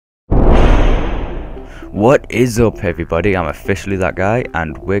What is up, everybody? I'm officially that guy,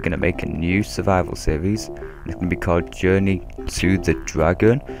 and we're gonna make a new survival series. It's gonna be called Journey to the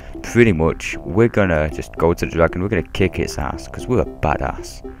Dragon. Pretty much, we're gonna just go to the dragon. We're gonna kick its ass because we're a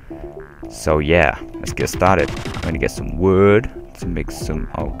badass. So yeah, let's get started. I'm gonna get some wood to make some.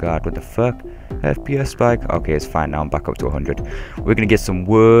 Oh god, what the fuck? FPS spike. Okay, it's fine now. I'm back up to 100. We're gonna get some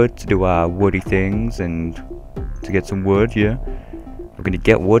wood to do our woody things and to get some wood. Yeah, we're gonna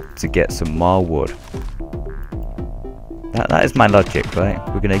get wood to get some more wood. That is my logic, right?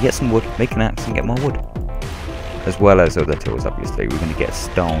 We're gonna get some wood, make an axe, and get more wood, as well as other tools. Obviously, we're gonna get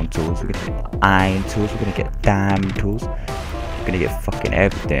stone tools, we're gonna get iron tools, we're gonna get diamond tools, we're gonna get fucking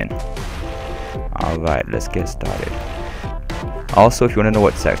everything. All right, let's get started. Also, if you want to know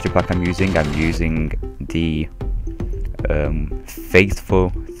what texture pack I'm using the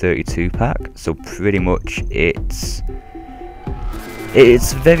Faithful 32 pack. So pretty much it's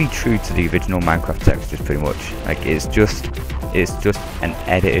very true to the original Minecraft textures, pretty much. Like it's just an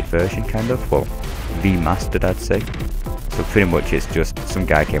edited version, kind of, well, remastered, I'd say. So pretty much it's just some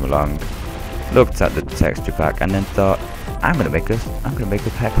guy came along, looked at the texture pack, and then thought, I'm gonna make a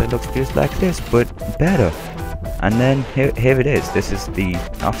pack that looks just like this, but better. And then here it is. This is the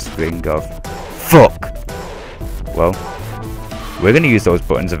offspring of fuck. Well, we're gonna use those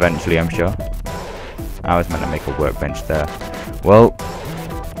buttons eventually, I'm sure. I was meant to make a workbench there. Well,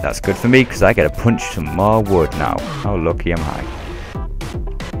 that's good for me because I get to punch some more wood now. How lucky am I?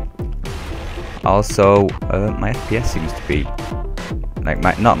 Also, my FPS seems to be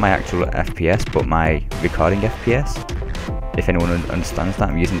like not my actual FPS, but my recording FPS. If anyone understands that,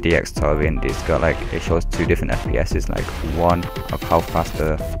 I'm using DxTory, and it's got like, it shows two different FPSs, like one of how fast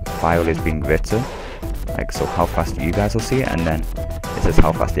the file is being written, like so how fast you guys will see it, and then it says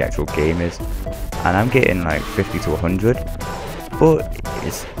how fast the actual game is. And I'm getting like 50 to 100, but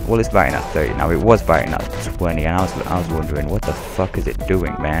it's writing at 30 now. It was writing at 20, and I was wondering what the fuck is it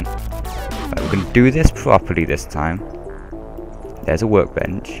doing, man. Right, we're gonna do this properly this time. There's a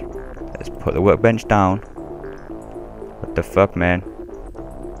workbench. Let's put the workbench down. What the fuck, man?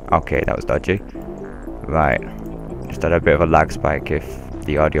 Okay, that was dodgy. Right, just had a bit of a lag spike if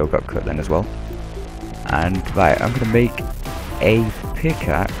the audio got cut then as well. And right, I'm gonna make a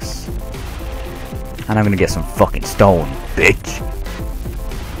pickaxe, and I'm gonna get some fucking stone, bitch.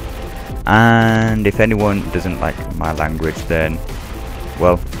 And if anyone doesn't like my language, then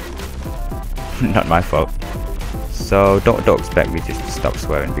well, not my fault. So don't expect me just to stop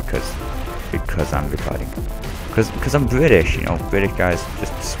swearing because I'm recording. Because I'm British, you know, British guys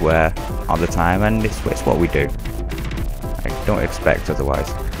just swear all the time, and it's what we do. I don't expect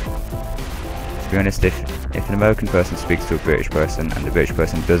otherwise. To be honest, if an American person speaks to a British person and the British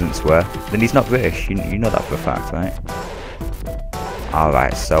person doesn't swear, then he's not British. You know that for a fact, right?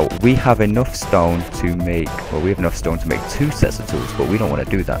 Alright, so we have enough stone to make, well, we have enough stone to make 2 sets of tools, but we don't want to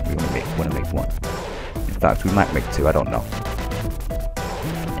do that. We want to make 1. In fact, we might make 2, I don't know.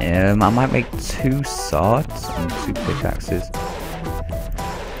 I might make 2 swords and 2 pickaxes,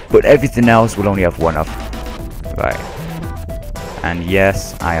 but everything else will only have 1 of. Right. And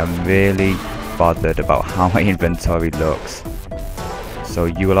yes, I am really bothered about how my inventory looks. So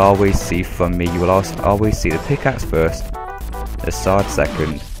you will always see from me, you will always see the pickaxe first, the sword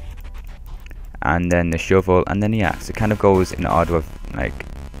second, and then the shovel, and then the axe. It kind of goes in order of, like,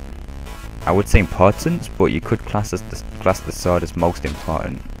 I would say importance, but you could class the sword as most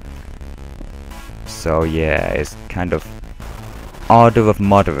important. So yeah, it's kind of order of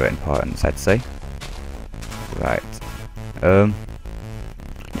moderate importance, I'd say. Right.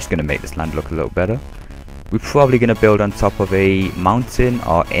 Just gonna make this land look a little better. We're probably gonna build on top of a mountain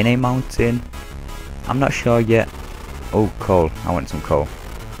or in a mountain. I'm not sure yet. Oh, coal. I want some coal.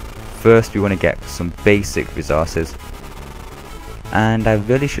 First, we want to get some basic resources. And I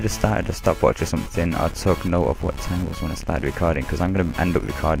really should have started a stopwatch or something, or took note of what time it was when I started recording, because I'm going to end up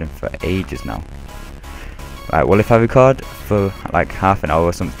recording for ages now. Right, well, if I record for like half an hour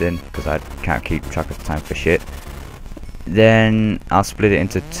or something, because I can't keep track of time for shit, then I'll split it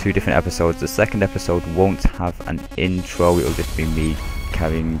into 2 different episodes. The second episode won't have an intro, it'll just be me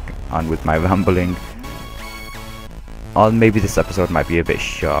carrying on with my rambling. Or maybe this episode might be a bit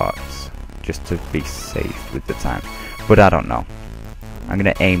short, just to be safe with the time, but I don't know. I'm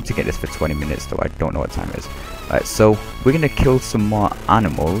going to aim to get this for 20 minutes, though I don't know what time it is. Right, so we're going to kill some more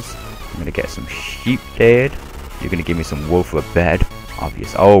animals. I'm going to get some sheep dead. You're going to give me some wool for a bed.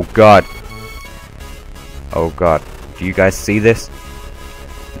 Obvious. Oh god. Oh god. Do you guys see this?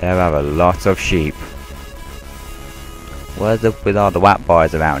 There are a lot of sheep. What's up with all the white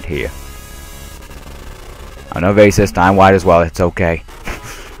boys around here? I'm not racist, I'm white as well, it's okay.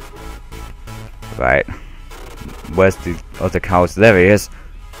 Right. Where's the other cows? There he is.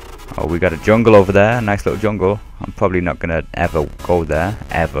 Oh, we got a jungle over there. A nice little jungle. I'm probably not gonna ever go there.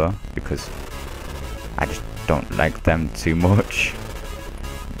 Ever. Because I just don't like them too much.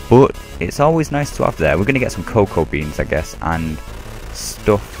 But it's always nice to have there. We're gonna get some cocoa beans, I guess. And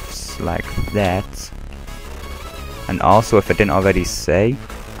stuffs like that. And also, if I didn't already say,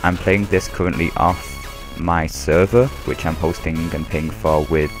 I'm playing this currently off my server, which I'm hosting and paying for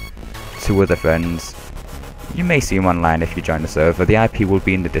with 2 other friends. You may see them online if you join the server. The IP will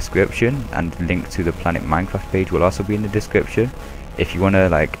be in the description, and the link to the Planet Minecraft page will also be in the description. If you want to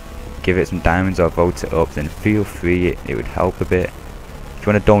like give it some diamonds or vote it up, then feel free, it would help a bit. If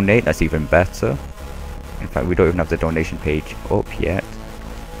you want to donate, that's even better. In fact, we don't even have the donation page up yet.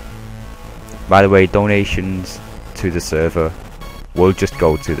 By the way, donations to the server will just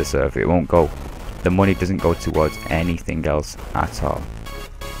go to the server. It won't go, the money doesn't go towards anything else at all.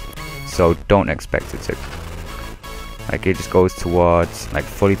 So don't expect it to. Like, it just goes towards, like,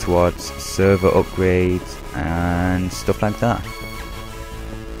 fully towards server upgrades and stuff like that.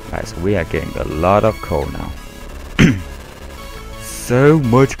 Right, so we are getting a lot of coal now. So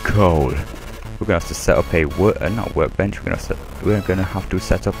much coal. We're gonna have to set up a not workbench. We're gonna have to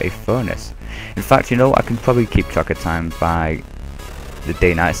set up a furnace. In fact, you know, I can probably keep track of time by the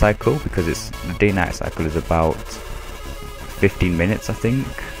day-night cycle, because the day-night cycle is about 15 minutes, I think.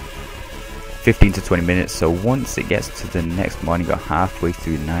 15 to 20 minutes. So once it gets to the next morning or halfway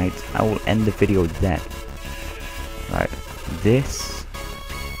through the night, I will end the video then. Right, this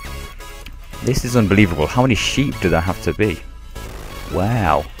is unbelievable. How many sheep do there have to be?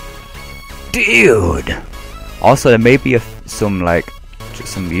 Wow, dude. Also, there may be some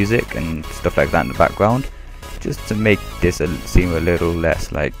some music and stuff like that in the background, just to make this seem a little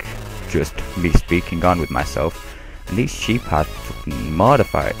less like just me speaking on with myself. And these sheep are fucking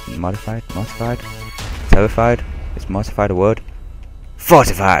mortified. Terrified? Is mortified a word?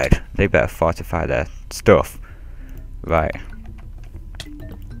 Fortified! They better fortify their stuff. Right.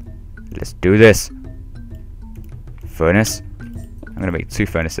 Let's do this. Furnace. I'm gonna make 2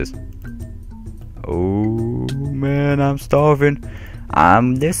 furnaces. Oh man, I'm starving.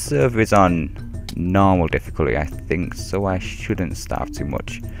 This server is on normal difficulty, I think, so I shouldn't starve too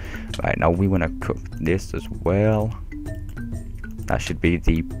much. Right, now we want to cook this as well. That should be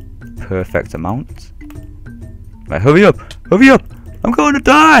the perfect amount. Right, hurry up! Hurry up! I'm going to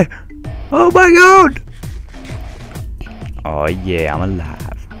die! Oh my god! Oh yeah, I'm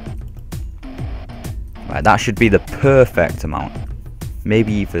alive. Right, that should be the perfect amount.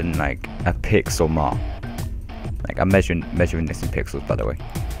 Maybe even like a pixel more. Like, I'm measuring this in pixels, by the way.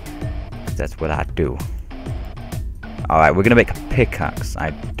 That's what I do. Alright, we're gonna make a pickaxe,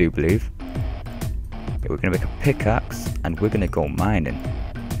 I do believe. Okay, we're gonna make a pickaxe and we're gonna go mining.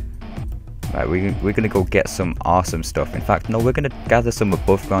 Right, we're gonna go get some awesome stuff. In fact, no, we're gonna gather some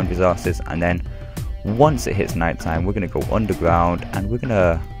above ground resources, and then once it hits nighttime, we're gonna go underground and we're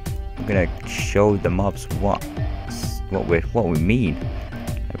gonna show the mobs what we mean.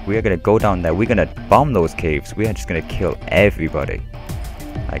 Like, we're gonna go down there, we're gonna bomb those caves, we are just gonna kill everybody.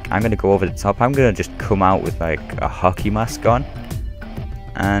 Like, I'm gonna go over the top, I'm gonna just come out with like a hockey mask on,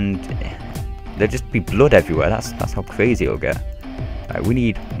 and there'll just be blood everywhere. That's how crazy it'll get. Right, we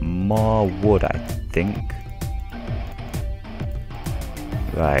need more wood, I think.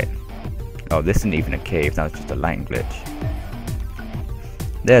 Right. Oh, this isn't even a cave, that was just a lighting glitch.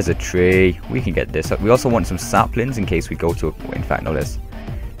 There's a tree, we can get this up. We also want some saplings in case we go to a, in fact, no,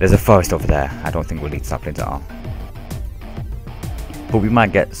 there's a forest over there. I don't think we'll need saplings at all. But we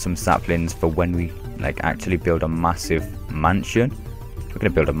might get some saplings for when we like actually build a massive mansion. We're gonna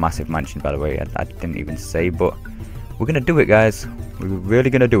build a massive mansion, by the way. I didn't even say, but we're gonna do it, guys. We're really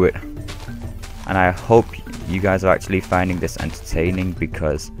gonna do it. And I hope you guys are actually finding this entertaining,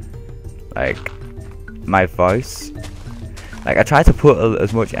 because like my voice, like I try to put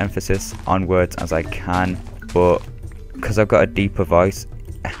as much emphasis on words as I can, but because I've got a deeper voice,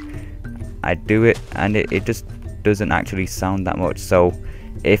 I do it and it just doesn't actually sound that much. So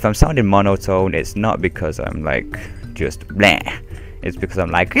if I'm sounding monotone, it's not because I'm like just bleh, it's because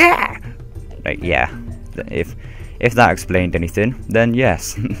I'm like yeah, like yeah. If that explained anything, then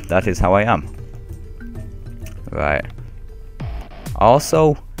yes, that is how I am. Right.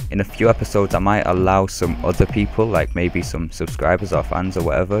 Also, in a few episodes I might allow some other people, like maybe some subscribers or fans or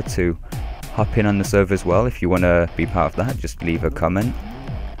whatever, to hop in on the server as well. If you want to be part of that, just leave a comment.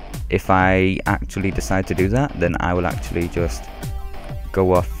 If I actually decide to do that, then I will actually just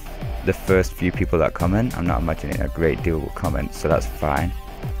go off the first few people that comment. I'm not imagining a great deal will comment, so that's fine.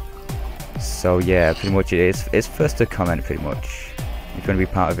 So yeah, pretty much it's first to comment, pretty much. If you want to be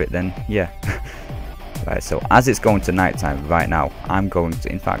part of it, then yeah. Right, so as it's going to nighttime right now, I'm going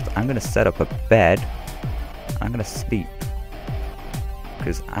to, in fact, I'm going to set up a bed. I'm going to sleep.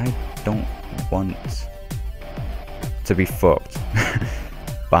 Because I don't want to be fucked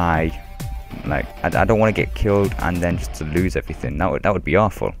by, like, I don't want to get killed and then just to lose everything. That would be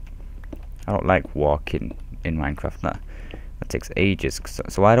awful. I don't like walking in Minecraft. That takes ages.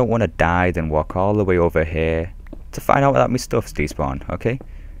 So I don't want to die, then walk all the way over here to find out that my stuff's despawned, okay?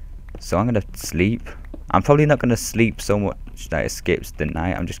 So I'm going to sleep. I'm probably not going to sleep so much that it skips the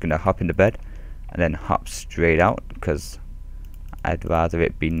night. I'm just going to hop into bed and then hop straight out, because I'd rather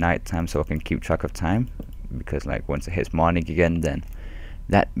it be nighttime so I can keep track of time. Because like once it hits morning again, then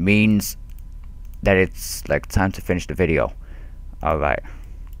that means that it's like time to finish the video. Alright.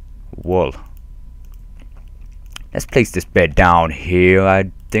 Wool. Let's place this bed down here,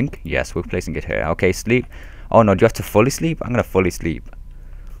 I think. Yes, we're placing it here. Okay, sleep. Oh no, do you have to fully sleep? I'm going to fully sleep.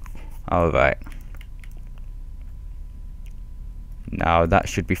 Alright. Now that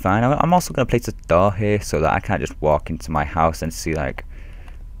should be fine. I'm also going to place a door here so that I can't just walk into my house and see like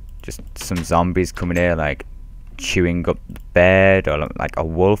just some zombies coming here like chewing up the bed, or like a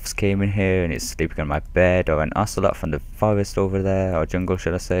wolf's came in here and it's sleeping on my bed, or an ocelot from the forest over there, or jungle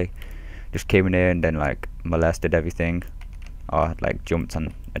should I say, just came in here and then like molested everything, or like jumped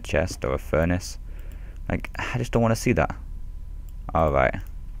on a chest or a furnace. Like, I just don't want to see that. Alright.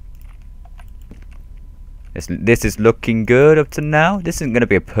 This is looking good up to now. This isn't going to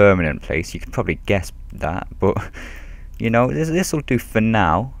be a permanent place. You can probably guess that. But, you know, this will do for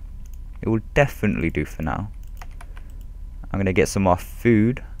now. It will definitely do for now. I'm going to get some more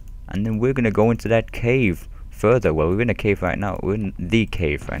food. And then we're going to go into that cave further. Well, we're in a cave right now. We're in the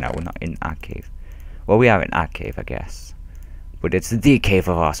cave right now. We're not in our cave. Well, we are in our cave, I guess. But it's the Cave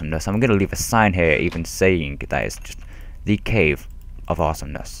of Awesomeness. I'm going to leave a sign here even saying that it's just the Cave of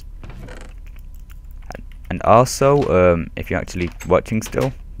Awesomeness. And also, if you're actually watching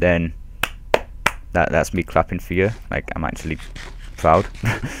still, then that's me clapping for you. Like, I'm actually proud.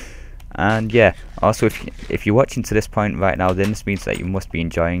 And yeah, also if you're watching to this point right now, then this means that you must be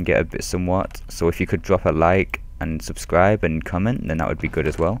enjoying it a bit somewhat. So if you could drop a like and subscribe and comment, then that would be good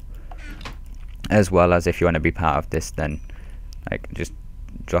as well. As well as if you want to be part of this, then like just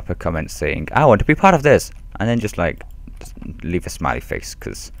drop a comment saying I want to be part of this, and then just like leave a smiley face,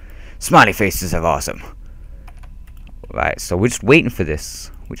 because smiley faces are awesome. Right, so we're just waiting for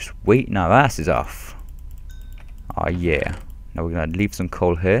this. We're just waiting our asses off. Oh yeah. Now we're gonna leave some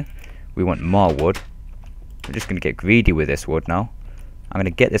coal here. We want more wood. We're just gonna get greedy with this wood now. I'm gonna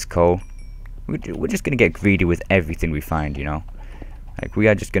get this coal. We're just gonna get greedy with everything we find, you know. Like, we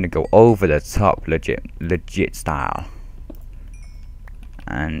are just gonna go over the top, legit style.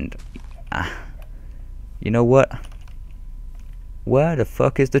 And you know what? Where the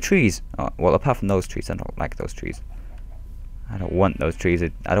fuck is the trees? Oh, well, apart from those trees, I don't like those trees. I don't want those trees.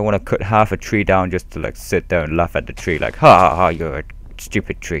 I don't want to cut half a tree down just to like sit there and laugh at the tree like, ha ha ha, you're a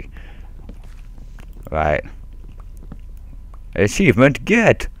stupid tree. Right. Achievement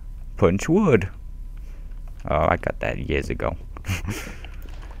get! Punch wood. Oh, I got that years ago.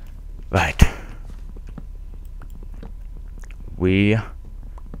 Right. We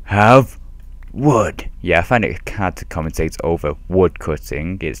have wood. Yeah, I find it hard to commentate over wood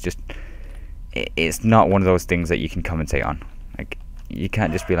cutting. It's just, it's not one of those things that you can commentate on. Like, you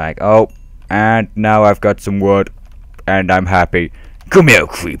can't just be like, oh, and now I've got some wood, and I'm happy. Come here,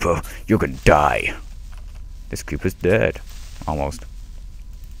 creeper. You're gonna die. This creeper's dead. Almost.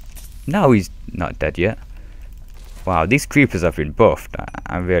 No, he's not dead yet. Wow, these creepers have been buffed.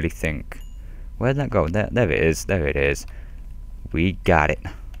 I really think. Where'd that go? There it is. There it is. We got it.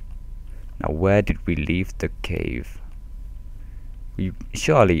 Now, where did we leave the cave?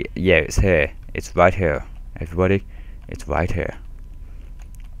 Surely, yeah, it's here. It's right here. Everybody, it's right here.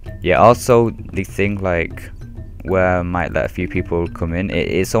 Yeah, also, the thing, like, where I might let a few people come in,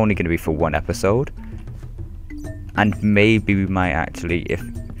 it's only going to be for one episode. And maybe we might actually,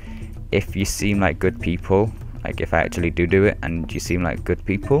 if you seem like good people, like if I actually do it and you seem like good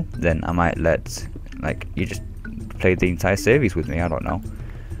people, then I might let, like, you just play the entire series with me. I don't know.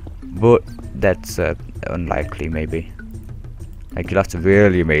 But that's unlikely, maybe. Like, you'll have to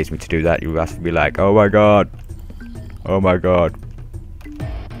really amaze me to do that. You'll have to be like, oh my god. Oh my god.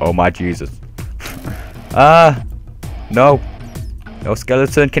 Oh my Jesus. No. No,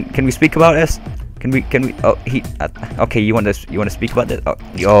 skeleton. Can we speak about this? Can we oh, okay, you want to speak about this? Oh,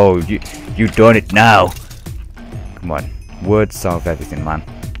 yo, you done it now. Come on. Words solve everything, man.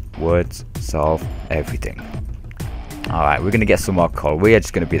 Words solve everything. Alright, we're gonna get some more coal. We are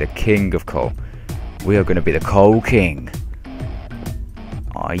just gonna be the king of coal. We are gonna be the coal king.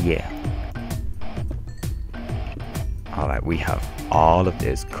 Oh yeah. Alright, we have all of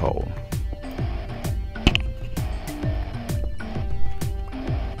this coal.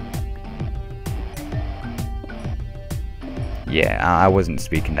 Yeah, I wasn't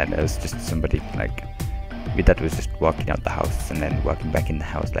speaking that. It was just somebody, like, we thought it was just walking out the house and then walking back in the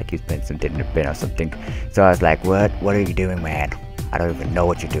house like he's playing some dinner bin or something. So I was like, what are you doing, man? I don't even know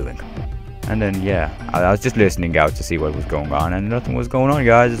what you're doing. And then, yeah, I was just listening out to see what was going on, and nothing was going on,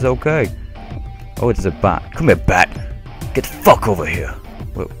 guys. It's okay. Oh, there's a bat. Come here, bat. Get the fuck over here.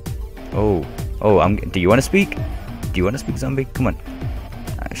 Whoa. Oh, do you want to speak? Do you want to speak, zombie? Come on.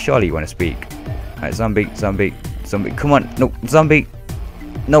 Surely you want to speak. Alright, zombie. Come on. No, zombie.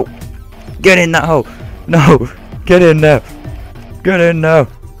 No. Get in that hole. No. Get in there. Get in there.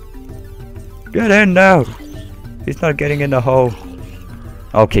 Get in there. He's not getting in the hole.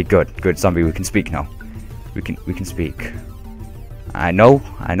 Okay, good, zombie. We can speak now. We can speak. I know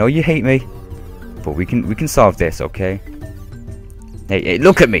you hate me, but we can solve this, okay? Hey,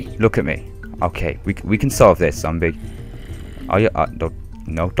 look at me. Okay, we can solve this, zombie. All you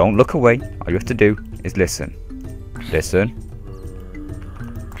don't look away. All you have to do is listen. Listen.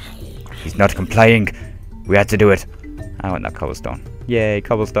 He's not complying. We had to do it. I want that cobblestone. Yay,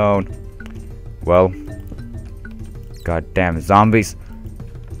 cobblestone. Well, goddamn zombies.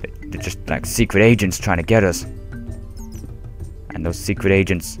 They're just like secret agents trying to get us. And those secret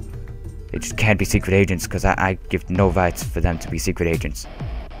agents, they just can't be secret agents because I give no rights for them to be secret agents.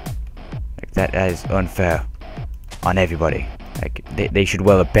 Like that is unfair on everybody. Like they should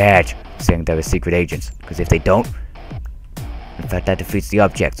wear a badge saying they're secret agents, because if they don't, in fact, that defeats the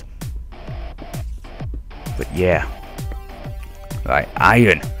object. But yeah. Alright,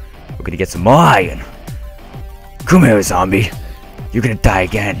 iron. We're gonna get some more iron. Come here, zombie. You're gonna die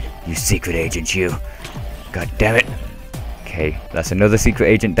again, you secret agent, you. God damn it. Okay, that's another secret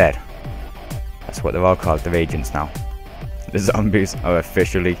agent dead. That's what they're all called, they're agents now. The zombies are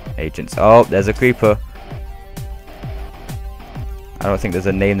officially agents. Oh, there's a creeper. I don't think there's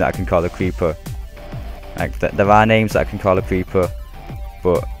a name that I can call a creeper. Like, there are names that I can call a creeper,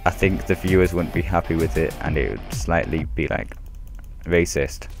 but I think the viewers wouldn't be happy with it, and it would slightly be like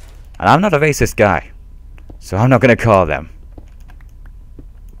racist. And I'm not a racist guy, so I'm not gonna call them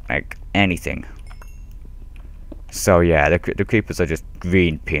like anything. So yeah, the creepers are just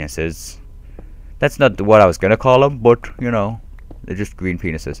green penises. That's not what I was gonna call them, but you know, they're just green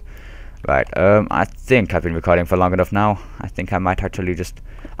penises. Right, I think I've been recording for long enough now. I think I might actually just...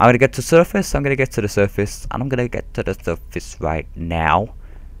 I'm gonna get to surface, I'm gonna get to the surface, and I'm gonna get to the surface right now.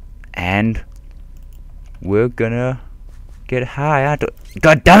 And we're gonna get high.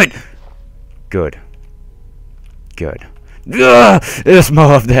 God damn it! Good. Ugh, there's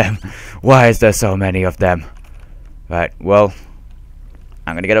more of them. Why is there so many of them? Right, well,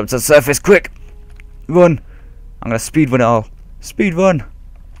 I'm gonna get up to the surface quick. Run. I'm gonna speed run it all. Speed run.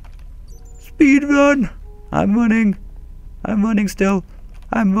 I'm running still.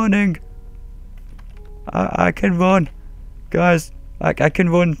 I'm running. I can run. Guys, I can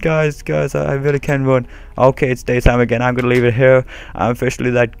run, guys, I really can run. Okay, it's daytime again. I'm gonna leave it here. I'm officially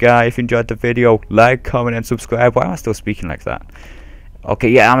that guy. If you enjoyed the video, like, comment, and subscribe. Why am I still speaking like that? Okay,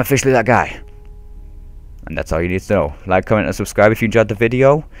 yeah, I'm officially that guy. And that's all you need to know. Like, comment, and subscribe if you enjoyed the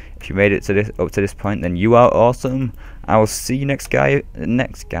video. If you made it to up to this point, then you are awesome. I will see you next guy.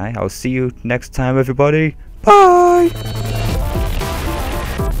 I will see you next time, everybody. Bye.